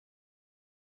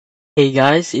Hey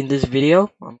guys, in this video,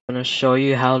 I'm gonna show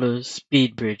you how to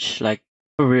speed bridge, like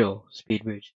for real speed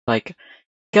bridge. Like, you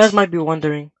guys might be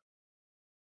wondering,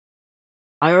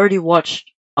 I already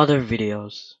watched other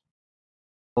videos,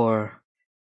 or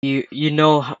you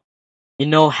know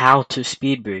how to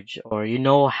speed bridge, or you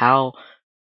know how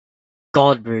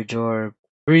God bridge, or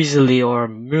breezily, or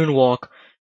moonwalk,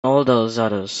 all those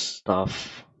other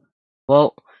stuff.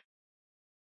 Well,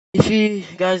 if you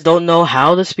guys don't know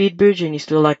how to speed bridge and you're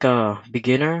still like a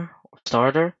beginner or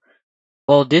starter,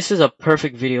 well, this is a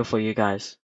perfect video for you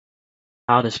guys.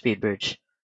 How to speed bridge.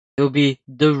 It will be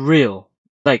the real.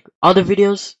 Like other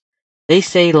videos, they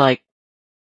say like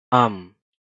um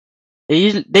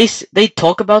they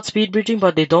talk about speed bridging,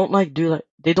 but they don't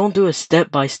they don't do a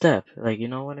step by step. Like you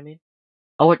know what I mean?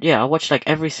 I watched like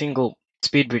every single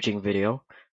speed bridging video,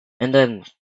 and then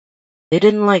they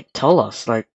didn't like tell us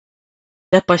like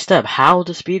step by step how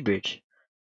to speed bridge.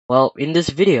 Well, in this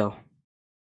video,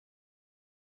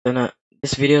 gonna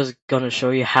this video is gonna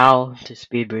show you how to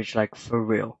speed bridge like for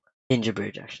real, ninja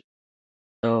bridge actually.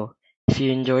 So if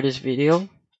you enjoyed this video,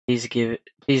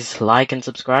 please like and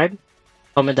subscribe.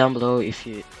 Comment down below if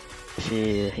you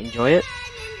enjoy it,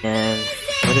 and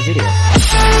enjoy the video.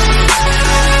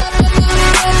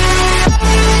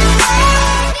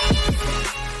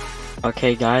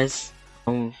 Okay guys,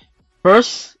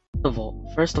 first of all,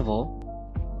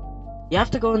 you have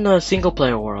to go in the single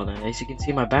player world, and as you can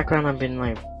see my background, I've been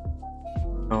like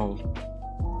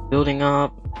building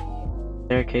up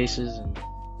staircases and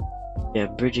yeah,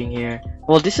 bridging here.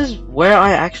 Well, this is where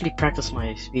I actually practice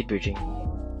my speed bridging.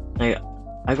 I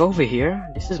go over here.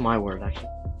 This is my world actually.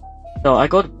 So I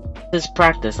go to this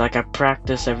practice, like I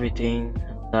practice everything,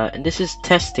 and this is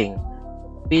testing,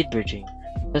 speed bridging,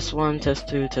 test 1, test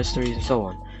 2, test 3, and so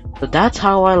on. So that's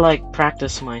how I like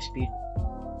practice my speed.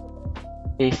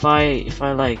 If I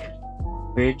like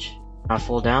bridge, I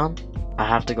fall down, I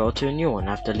have to go to a new one.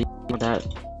 I have to leave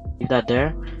that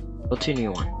there, go to a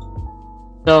new one.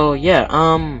 So yeah,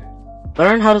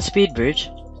 learn how to speed bridge.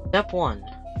 Step 1.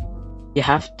 You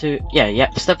have to,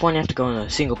 step 1, you have to go in a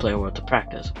single player world to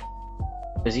practice.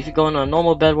 Because if you go in a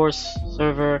normal Bedwars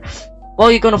server,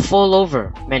 well, you're gonna fall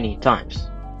over many times.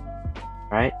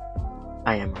 Right?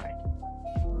 I am right.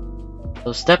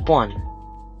 So step 1.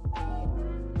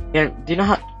 Yeah, do you know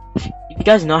how, if you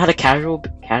guys know how to casual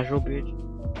bridge?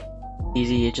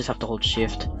 Easy, you just have to hold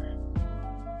shift.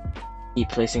 Keep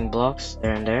placing blocks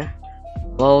there and there.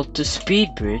 Well, to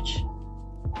speed bridge,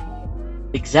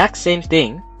 exact same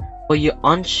thing, but you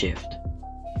unshift.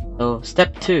 So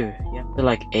step 2, you have to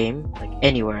like aim like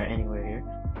anywhere here,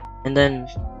 and then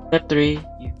step 3,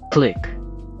 you click,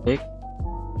 you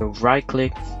right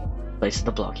click, place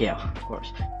the block. Yeah, of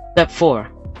course. Step 4,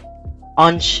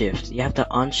 unshift. You have to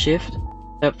unshift.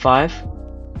 Step 5,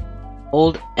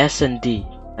 hold S and D.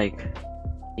 Like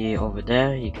over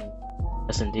there, you can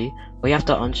S and D, but you have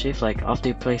to unshift. Like after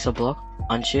you place a block,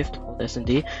 unshift, hold S and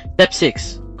D. Step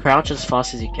 6, crouch as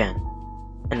fast as you can.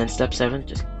 And then step 7,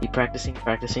 just keep practicing.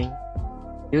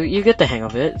 You get the hang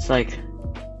of it. It's like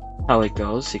how it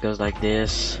goes. It goes like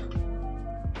this.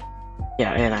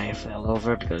 Yeah, and I fell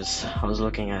over because I was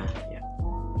looking at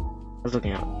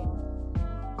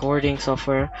recording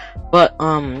software. But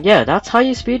yeah, that's how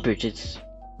you speed bridge.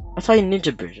 That's how you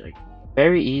ninja bridge. Like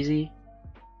very easy,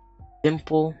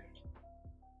 simple.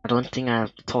 I don't think I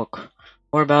have to talk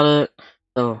more about it.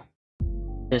 So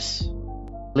just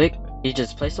click. You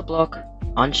just place the block,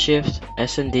 unshift,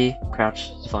 S and D,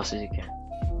 crouch as fast as you can.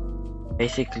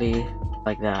 Basically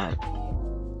like that.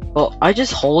 Well, I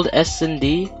just hold S and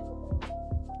D.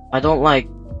 I don't like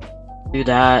do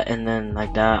that and then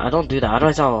like that. I don't do that,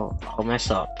 otherwise I'll mess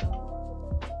up.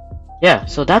 Yeah,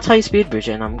 so that's how you speed bridge,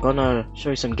 and I'm gonna show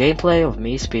you some gameplay of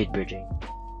me speed bridging.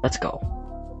 Let's go.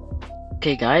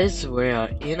 Okay guys, we're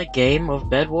in a game of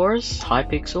Bedwars,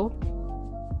 Hypixel.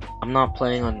 I'm not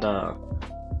playing on the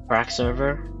crack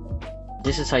server.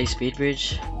 This is how you speed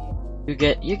bridge. You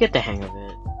get the hang of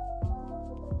it.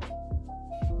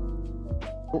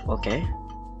 Ooh, okay.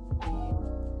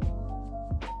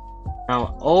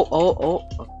 Now, alright.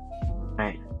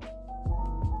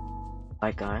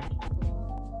 Bye guy.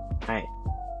 Alright.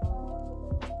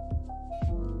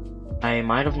 I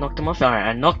might have knocked him off. Alright,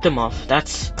 I knocked him off.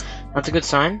 That's a good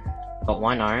sign. Got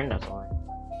 1 iron, that's all.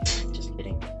 Just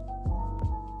kidding.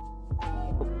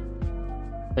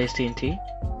 Place TNT.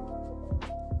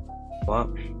 What?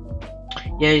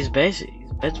 Yeah, his bed's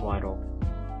wide open.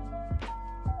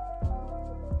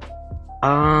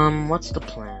 What's the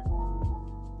plan?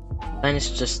 Plan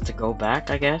is just to go back,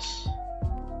 I guess.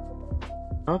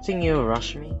 I don't think you'll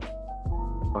rush me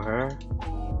or her.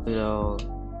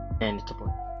 And it's a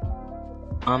point.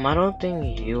 I don't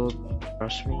think he'll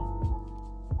rush me.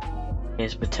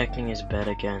 He's protecting his bed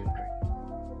again.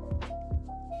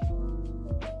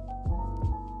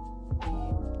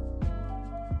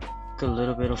 A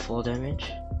little bit of full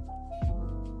damage.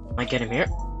 Might get him here.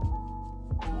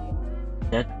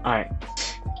 Dead. Alright.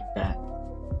 Keep that.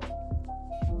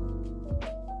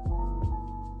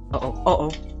 Uh-oh.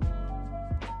 Uh-oh.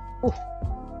 Ooh.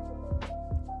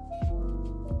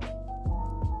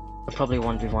 Probably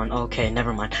 1v1. Okay,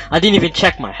 never mind. I didn't even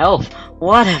check my health.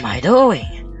 What am I doing?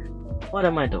 What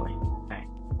am I doing? Alright.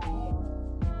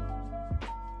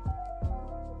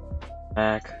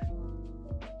 Back.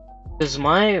 Because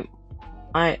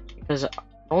because the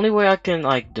only way I can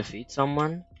like defeat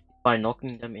someone by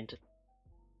knocking them into.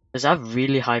 Does that have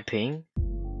really high ping?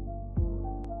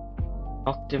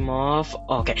 Knocked him off.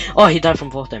 Oh, okay. Oh, he died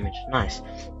from 4th damage. Nice.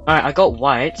 Alright, I got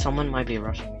white. Someone might be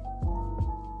rushing me.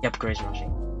 Yep, Gray's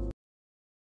rushing.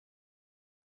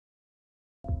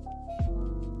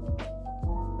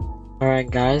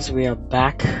 Alright guys, we are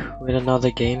back with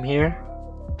another game here.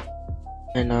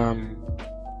 And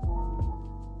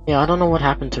yeah, I don't know what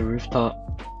happened to Rooftop.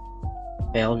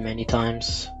 Failed many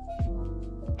times.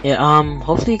 Yeah,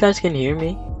 hopefully you guys can hear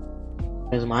me.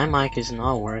 Because my mic is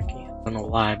not working. I don't know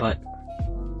why, but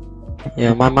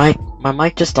yeah, my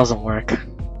mic just doesn't work.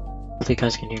 Hopefully you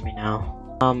guys can hear me now.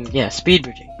 Yeah, speed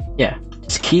bridging. Yeah.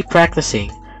 Just keep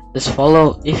practicing. Just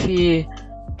follow if you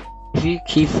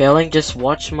keep failing, just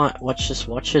watch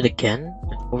it again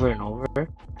over and over.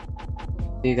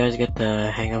 So you guys get the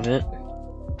hang of it.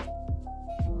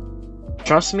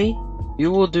 Trust me, you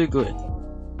will do good.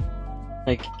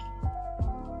 Like,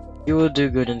 you will do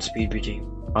good in speed bridging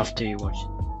after you watch it.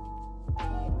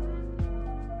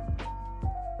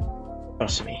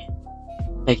 Trust me.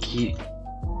 Like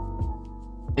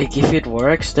if it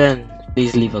works, then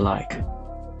please leave a like.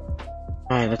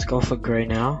 Alright, let's go for Gray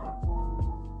now.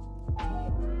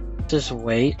 Just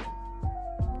wait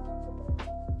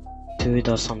till he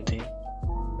does something.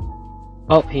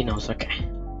 Oh, he knows. Okay,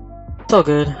 it's all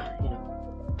good. You know.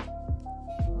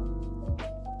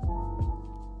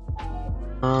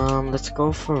 Let's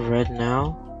go for red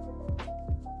now.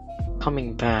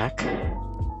 Coming back.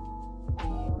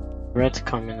 Red's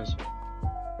coming as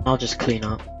well. I'll just clean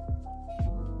up.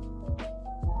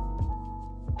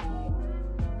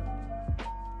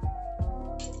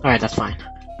 Alright, that's fine.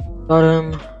 Got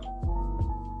him.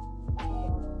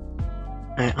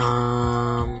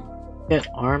 Alright, get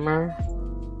armor.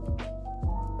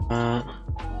 Alright,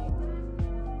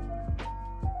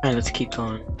 let's keep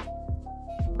going.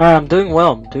 Alright, I'm doing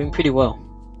well. I'm doing pretty well.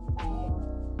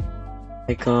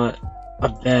 I got a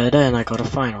bed and I got a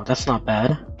final. That's not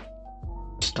bad.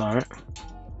 Start.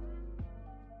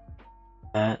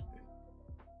 That.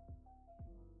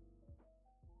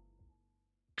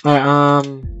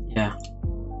 Alright, yeah.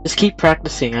 Just keep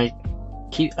practicing. I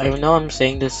know I'm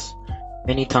saying this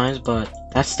many times, but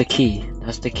that's the key.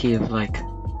 That's the key of like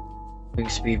doing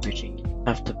speed bridging. You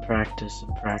have to practice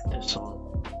and practice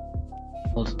all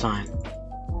the time.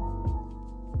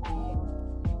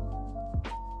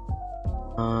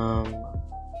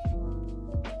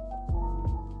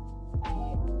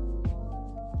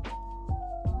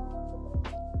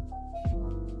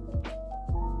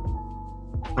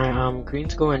 Alright,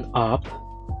 green's going up.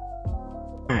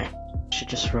 Alright, should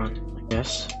just run, I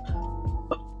guess.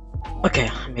 Okay,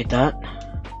 I made that.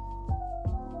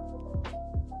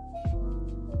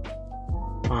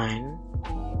 Fine.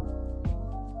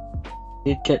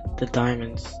 Did get the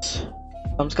diamonds.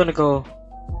 I'm just gonna go.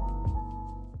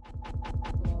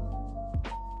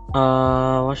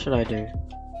 What should I do?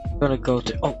 I'm gonna go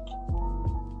to. Oh!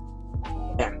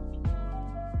 Damn.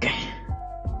 Okay.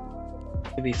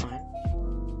 It'll be fine.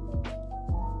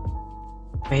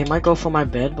 He might go for my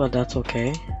bed, but that's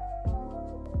okay.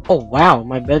 Oh wow,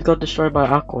 my bed got destroyed by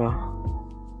Aqua.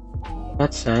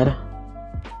 That's sad.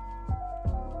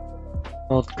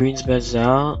 Well, green's bed's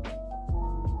out.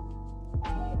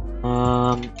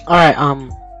 Alright,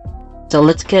 so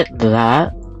let's get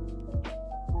that.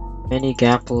 Many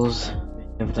gapples,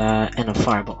 many of that, and a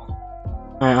fireball.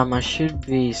 Alright, I should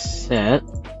be set.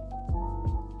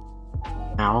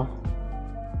 Now.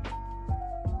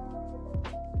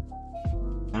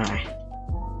 Alright.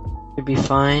 Should be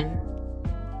fine.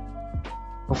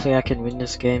 Hopefully I can win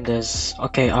this game. There's...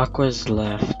 Okay, Aqua's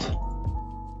left.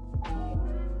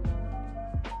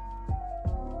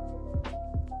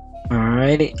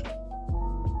 Alrighty.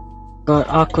 Got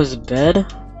Aqua's bed.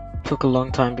 Took a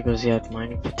long time because he had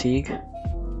mining fatigue.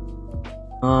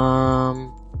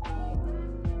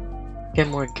 Get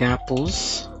more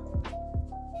gapples.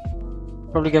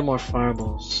 Probably get more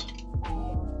fireballs.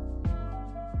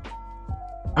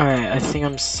 Alright, I think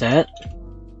I'm set.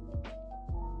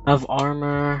 I have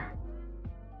armor.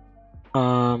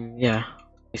 Yeah,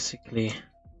 basically.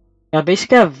 Yeah,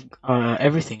 basically I have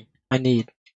everything I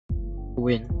need to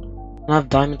win. And I have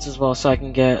diamonds as well, so I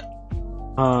can get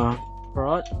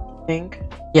prot, I think.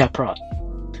 Yeah, prot.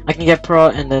 I can get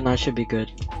prot and then I should be good.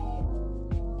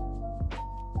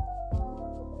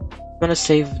 I'm gonna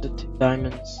save the 2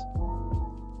 diamonds.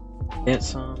 Get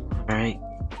some. Alright.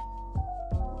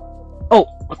 Oh,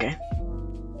 okay.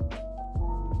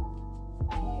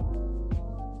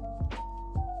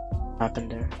 What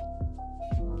happened there?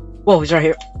 Whoa, he's right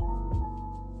here.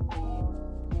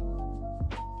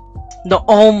 No,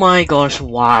 oh my gosh,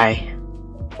 why?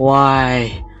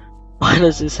 Why? Why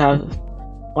does this happen?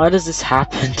 Why does this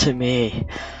happen to me?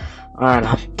 Alright,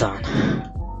 I'm done.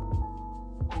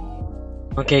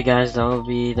 Okay guys, that will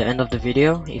be the end of the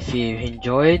video. If you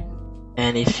enjoyed,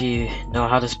 and if you know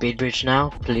how to speed bridge now,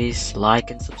 please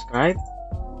like and subscribe.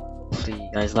 Hopefully you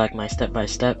guys like my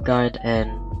step-by-step guide,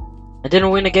 and I didn't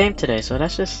win a game today, so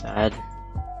that's just sad.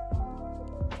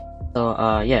 So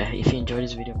yeah, if you enjoyed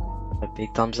this video, a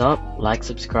big thumbs up, like,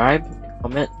 subscribe,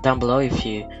 comment down below if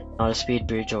you know how to speed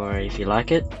bridge or if you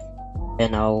like it,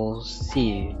 and I'll see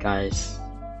you guys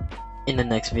in the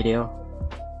next video.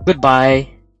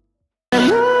 Goodbye.